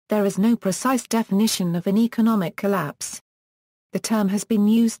there is no precise definition of an economic collapse. The term has been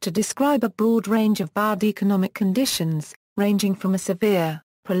used to describe a broad range of bad economic conditions, ranging from a severe,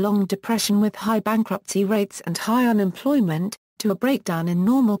 prolonged depression with high bankruptcy rates and high unemployment, to a breakdown in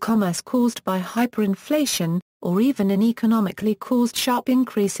normal commerce caused by hyperinflation, or even an economically caused sharp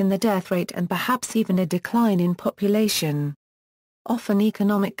increase in the death rate and perhaps even a decline in population. Often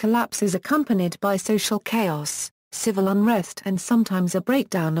economic collapse is accompanied by social chaos, civil unrest and sometimes a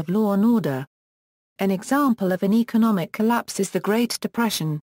breakdown of law and order. An example of an economic collapse is the Great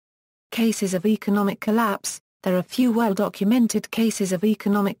Depression. Cases of economic collapse. There are few well-documented cases of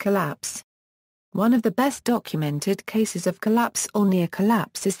economic collapse. One of the best documented cases of collapse or near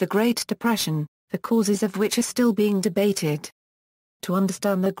collapse is the Great Depression, the causes of which are still being debated. To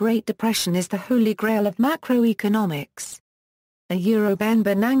understand the Great Depression is the holy grail of macroeconomics. Ben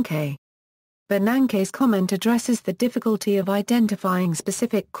Bernanke. Bernanke's comment addresses the difficulty of identifying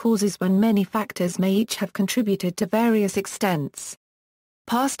specific causes when many factors may each have contributed to various extents.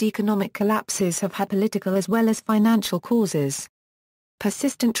 Past economic collapses have had political as well as financial causes.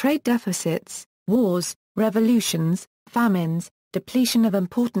 Persistent trade deficits, wars, revolutions, famines, depletion of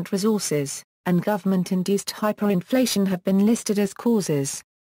important resources, and government-induced hyperinflation have been listed as causes.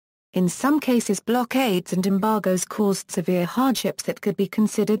 In some cases, blockades and embargoes caused severe hardships that could be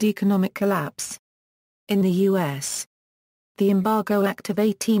considered economic collapse. In the U.S., the Embargo Act of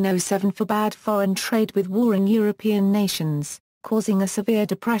 1807 forbade foreign trade with warring European nations, causing a severe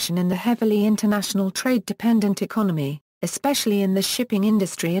depression in the heavily international trade-dependent economy, especially in the shipping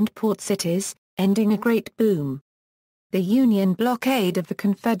industry and port cities, ending a great boom. The Union blockade of the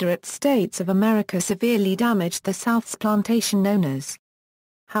Confederate States of America severely damaged the South's plantation owners.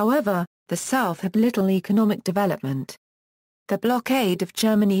 However, the South had little economic development. The blockade of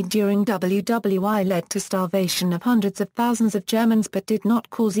Germany during WWI led to starvation of hundreds of thousands of Germans but did not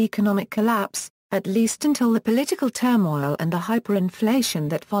cause economic collapse, at least until the political turmoil and the hyperinflation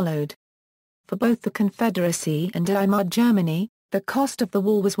that followed. For both the Confederacy and Germany, the cost of the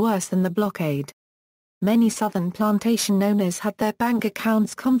war was worse than the blockade. Many Southern plantation owners had their bank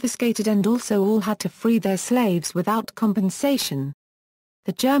accounts confiscated and also all had to free their slaves without compensation.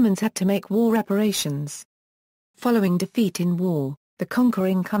 The Germans had to make war reparations. Following defeat in war, the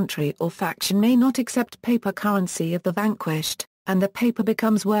conquering country or faction may not accept paper currency of the vanquished, and the paper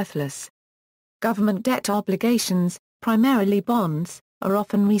becomes worthless. Government debt obligations, primarily bonds, are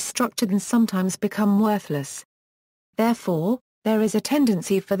often restructured and sometimes become worthless. Therefore, there is a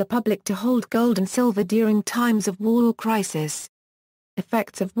tendency for the public to hold gold and silver during times of war or crisis.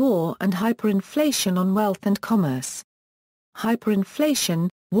 Effects of war and hyperinflation on wealth and commerce. Hyperinflation,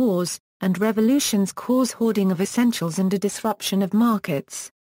 wars, and revolutions cause hoarding of essentials and a disruption of markets.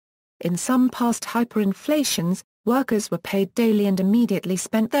 In some past hyperinflations, workers were paid daily and immediately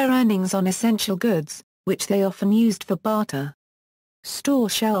spent their earnings on essential goods, which they often used for barter. Store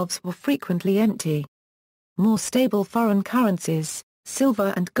shelves were frequently empty. More stable foreign currencies,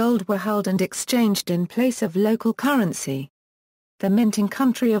 silver and gold were held and exchanged in place of local currency. The minting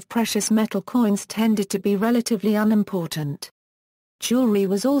country of precious metal coins tended to be relatively unimportant. Jewelry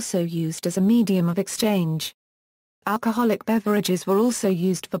was also used as a medium of exchange. Alcoholic beverages were also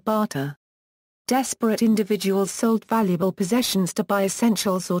used for barter. Desperate individuals sold valuable possessions to buy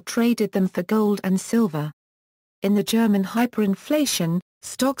essentials or traded them for gold and silver. In the German hyperinflation,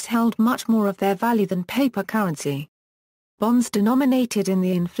 stocks held much more of their value than paper currency. Bonds denominated in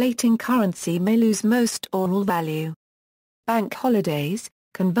the inflating currency may lose most or all value. Bank holidays,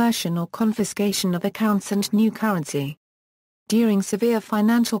 conversion or confiscation of accounts and new currency. During severe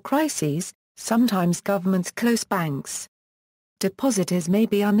financial crises, sometimes governments close banks. Depositors may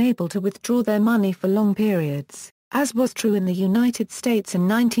be unable to withdraw their money for long periods, as was true in the United States in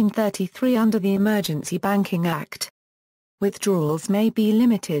 1933 under the Emergency Banking Act. Withdrawals may be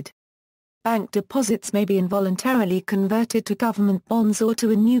limited. Bank deposits may be involuntarily converted to government bonds or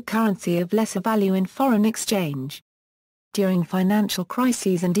to a new currency of lesser value in foreign exchange. During financial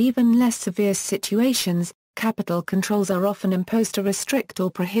crises and even less severe situations, capital controls are often imposed to restrict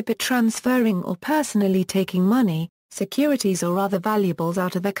or prohibit transferring or personally taking money, securities or other valuables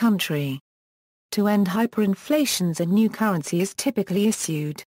out of the country. To end hyperinflations, a new currency is typically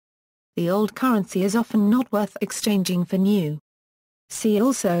issued. The old currency is often not worth exchanging for new. See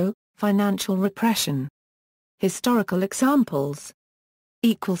also, financial repression. Historical examples.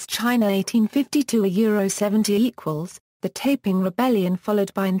 China 1852 €70 The Taiping Rebellion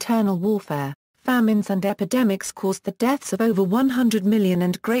followed by internal warfare, famines and epidemics caused the deaths of over 100 million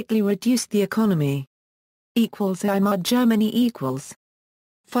and greatly reduced the economy. Germany.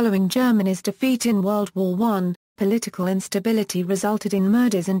 Following Germany's defeat in World War I, Political instability resulted in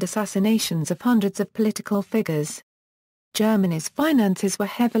murders and assassinations of hundreds of political figures. Germany's finances were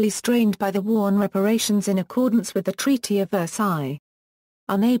heavily strained by the war on reparations in accordance with the Treaty of Versailles.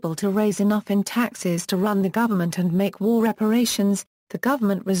 Unable to raise enough in taxes to run the government and make war reparations, the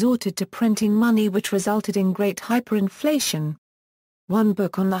government resorted to printing money, which resulted in great hyperinflation. One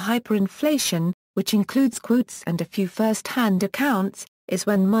book on the hyperinflation, which includes quotes and a few first-hand accounts, is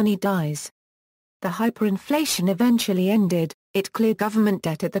When Money Dies. The hyperinflation eventually ended. It cleared government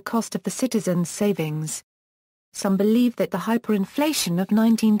debt at the cost of the citizens' savings. Some believe that the hyperinflation of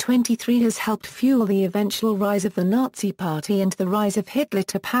 1923 has helped fuel the eventual rise of the Nazi Party and the rise of Hitler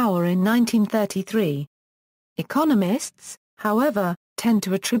to power in 1933. Economists, however, tend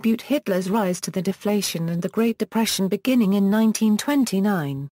to attribute Hitler's rise to the deflation and the Great Depression beginning in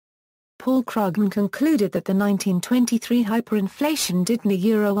 1929. Paul Krugman concluded that the 1923 hyperinflation did the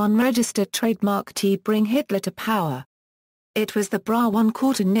euro unregistered trademark T bring Hitler to power. It was the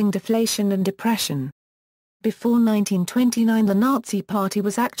Bra-1-quarterning deflation and depression. Before 1929 the Nazi Party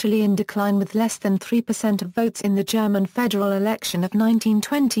was actually in decline with less than 3% of votes in the German federal election of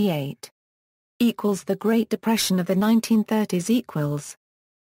 1928. The Great Depression of the 1930s.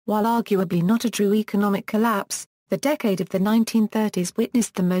 While arguably not a true economic collapse, the decade of the 1930s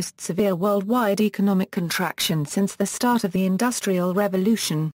witnessed the most severe worldwide economic contraction since the start of the Industrial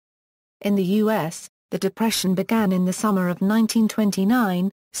Revolution. In the U.S., the Depression began in the summer of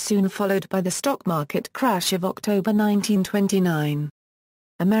 1929, soon followed by the stock market crash of October 1929.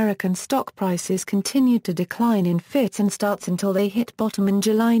 American stock prices continued to decline in fits and starts until they hit bottom in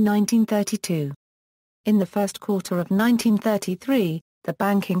July 1932. In the first quarter of 1933, the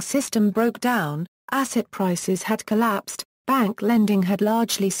banking system broke down, asset prices had collapsed, bank lending had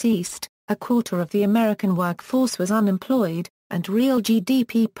largely ceased, a quarter of the American workforce was unemployed, and real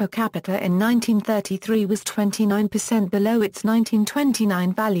GDP per capita in 1933 was 29% below its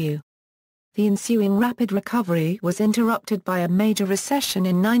 1929 value. The ensuing rapid recovery was interrupted by a major recession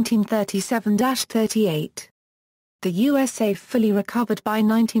in 1937-38. The USA fully recovered by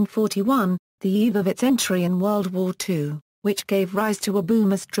 1941, the eve of its entry in World War II, which gave rise to a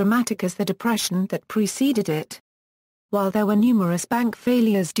boom as dramatic as the Depression that preceded it. While there were numerous bank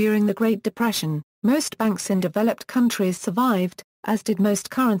failures during the Great Depression, most banks in developed countries survived, as did most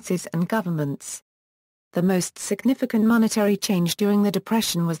currencies and governments. The most significant monetary change during the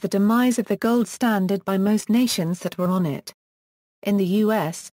Depression was the demise of the gold standard by most nations that were on it. In the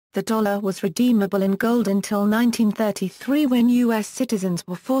U.S., the dollar was redeemable in gold until 1933 when U.S. citizens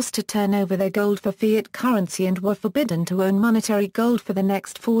were forced to turn over their gold for fiat currency and were forbidden to own monetary gold for the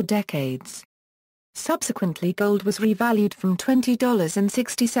next 4 decades. Subsequently gold was revalued from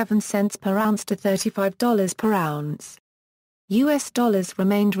 $20.67 per ounce to $35 per ounce. U.S. dollars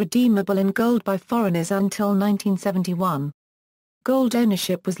remained redeemable in gold by foreigners until 1971. Gold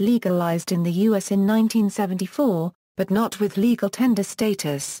ownership was legalized in the U.S. in 1974, but not with legal tender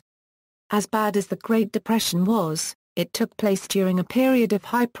status. As bad as the Great Depression was, it took place during a period of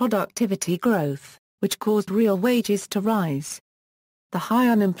high productivity growth, which caused real wages to rise. The high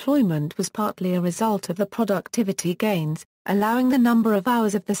unemployment was partly a result of the productivity gains, allowing the number of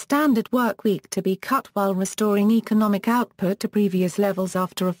hours of the standard work week to be cut while restoring economic output to previous levels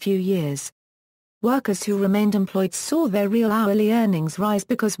after a few years. Workers who remained employed saw their real hourly earnings rise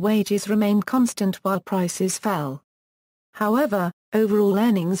because wages remained constant while prices fell. However, overall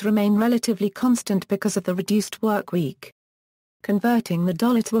earnings remain relatively constant because of the reduced work week. Converting the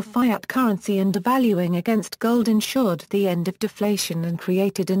dollar to a fiat currency and devaluing against gold ensured the end of deflation and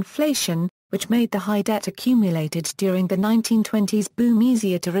created inflation, which made the high debt accumulated during the 1920s boom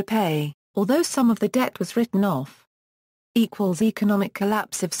easier to repay, although some of the debt was written off. Economic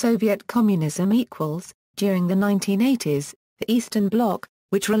collapse of Soviet communism. During the 1980s, the Eastern Bloc,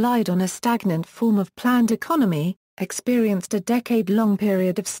 which relied on a stagnant form of planned economy, experienced a decade-long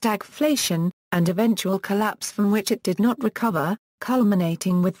period of stagflation, and eventual collapse from which it did not recover,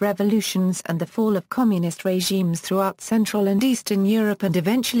 culminating with revolutions and the fall of communist regimes throughout Central and Eastern Europe and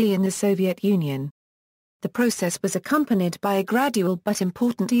eventually in the Soviet Union. The process was accompanied by a gradual but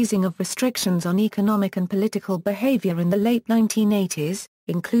important easing of restrictions on economic and political behavior in the late 1980s,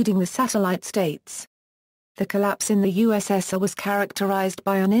 including the satellite states. The collapse in the USSR was characterized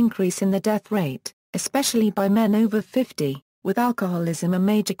by an increase in the death rate, especially by men over 50, with alcoholism a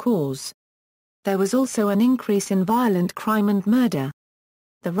major cause. There was also an increase in violent crime and murder.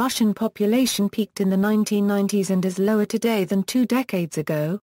 The Russian population peaked in the 1990s and is lower today than 2 decades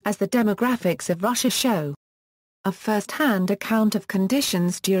ago, as the demographics of Russia show. A first-hand account of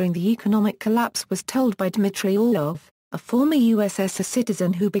conditions during the economic collapse was told by Dmitry Orlov, a former USSR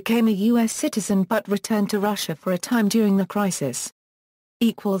citizen who became a U.S. citizen but returned to Russia for a time during the crisis.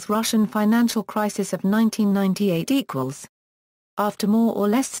 Russian financial crisis of 1998 . After more or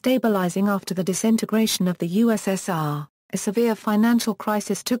less stabilizing after the disintegration of the USSR, a severe financial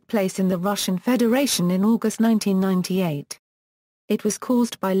crisis took place in the Russian Federation in August 1998. It was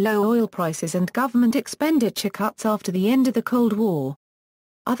caused by low oil prices and government expenditure cuts after the end of the Cold War.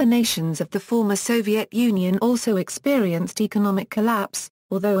 Other nations of the former Soviet Union also experienced economic collapse,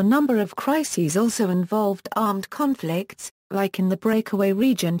 although a number of crises also involved armed conflicts, like in the breakaway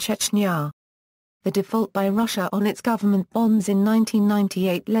region Chechnya. The default by Russia on its government bonds in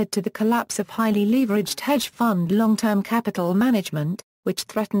 1998 led to the collapse of highly leveraged hedge fund long-term capital management, which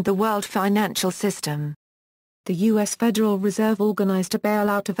threatened the world financial system. The U.S. Federal Reserve organized a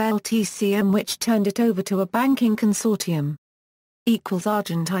bailout of LTCM which turned it over to a banking consortium.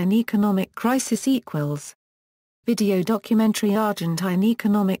 Argentine economic crisis Video documentary Argentine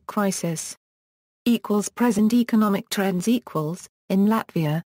economic crisis Present economic trends In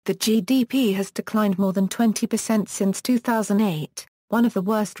Latvia, the GDP has declined more than 20% since 2008, one of the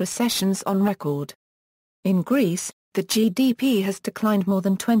worst recessions on record. In Greece, the GDP has declined more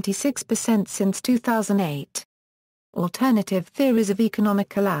than 26% since 2008. Alternative theories of economic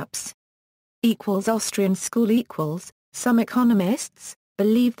collapse Austrian school Some economists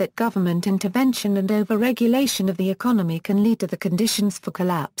believe that government intervention and over-regulation of the economy can lead to the conditions for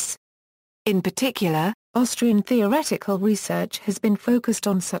collapse. In particular, Austrian theoretical research has been focused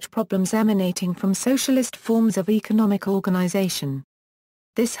on such problems emanating from socialist forms of economic organization.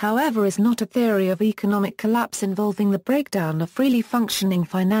 This, however, is not a theory of economic collapse involving the breakdown of freely functioning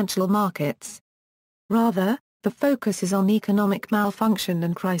financial markets. Rather, the focus is on economic malfunction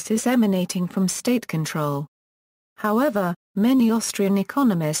and crisis emanating from state control. However, many Austrian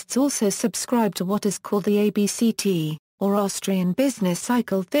economists also subscribe to what is called the ABCT, or Austrian business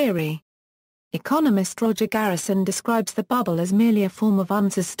cycle theory. Economist Roger Garrison describes the bubble as merely a form of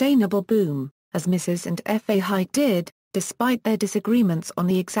unsustainable boom, as Mrs. and F.A. Hyde did, despite their disagreements on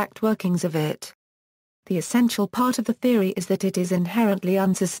the exact workings of it. The essential part of the theory is that it is inherently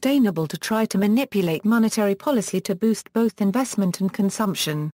unsustainable to try to manipulate monetary policy to boost both investment and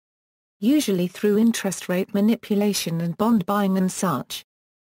consumption, usually through interest rate manipulation and bond buying and such.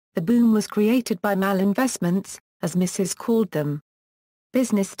 The boom was created by malinvestments, as Mrs. called them.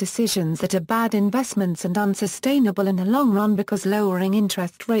 Business decisions that are bad investments and unsustainable in the long run because lowering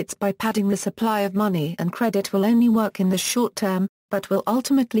interest rates by padding the supply of money and credit will only work in the short term, but will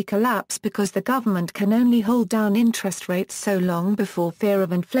ultimately collapse because the government can only hold down interest rates so long before fear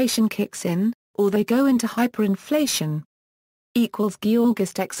of inflation kicks in, or they go into hyperinflation.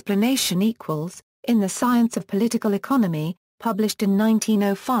 Georgist explanation In The Science of Political Economy, published in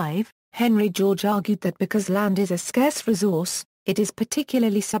 1905, Henry George argued that because land is a scarce resource, it is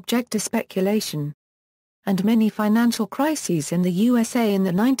particularly subject to speculation. And many financial crises in the USA in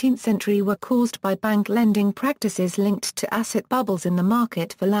the 19th century were caused by bank lending practices linked to asset bubbles in the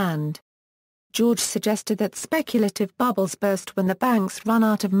market for land. George suggested that speculative bubbles burst when the banks run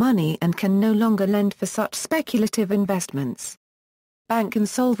out of money and can no longer lend for such speculative investments. Bank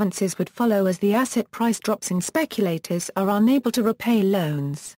insolvencies would follow as the asset price drops and speculators are unable to repay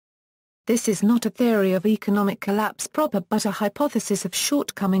loans. This is not a theory of economic collapse proper but a hypothesis of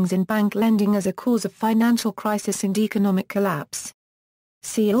shortcomings in bank lending as a cause of financial crisis and economic collapse.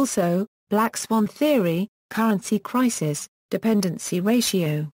 See also, Black Swan theory, currency crisis, dependency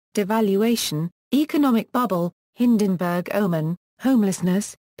ratio, devaluation, economic bubble, Hindenburg omen,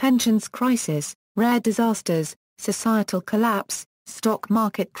 homelessness, pensions crisis, rare disasters, societal collapse, stock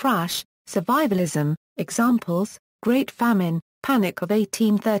market crash, survivalism. Examples: Great Famine, Panic of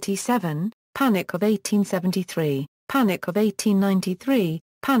 1837, Panic of 1873, Panic of 1893,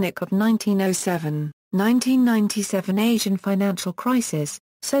 Panic of 1907, 1997 Asian financial crisis,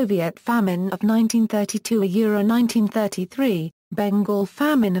 Soviet famine of 1932 1933, Bengal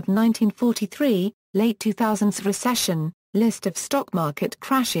famine of 1943, late 2000s recession, list of stock market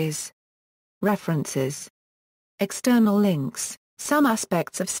crashes. References. External links. Some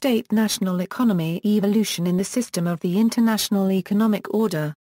aspects of state-national economy evolution in the system of the international economic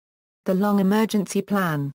order. The Long Emergency Plan.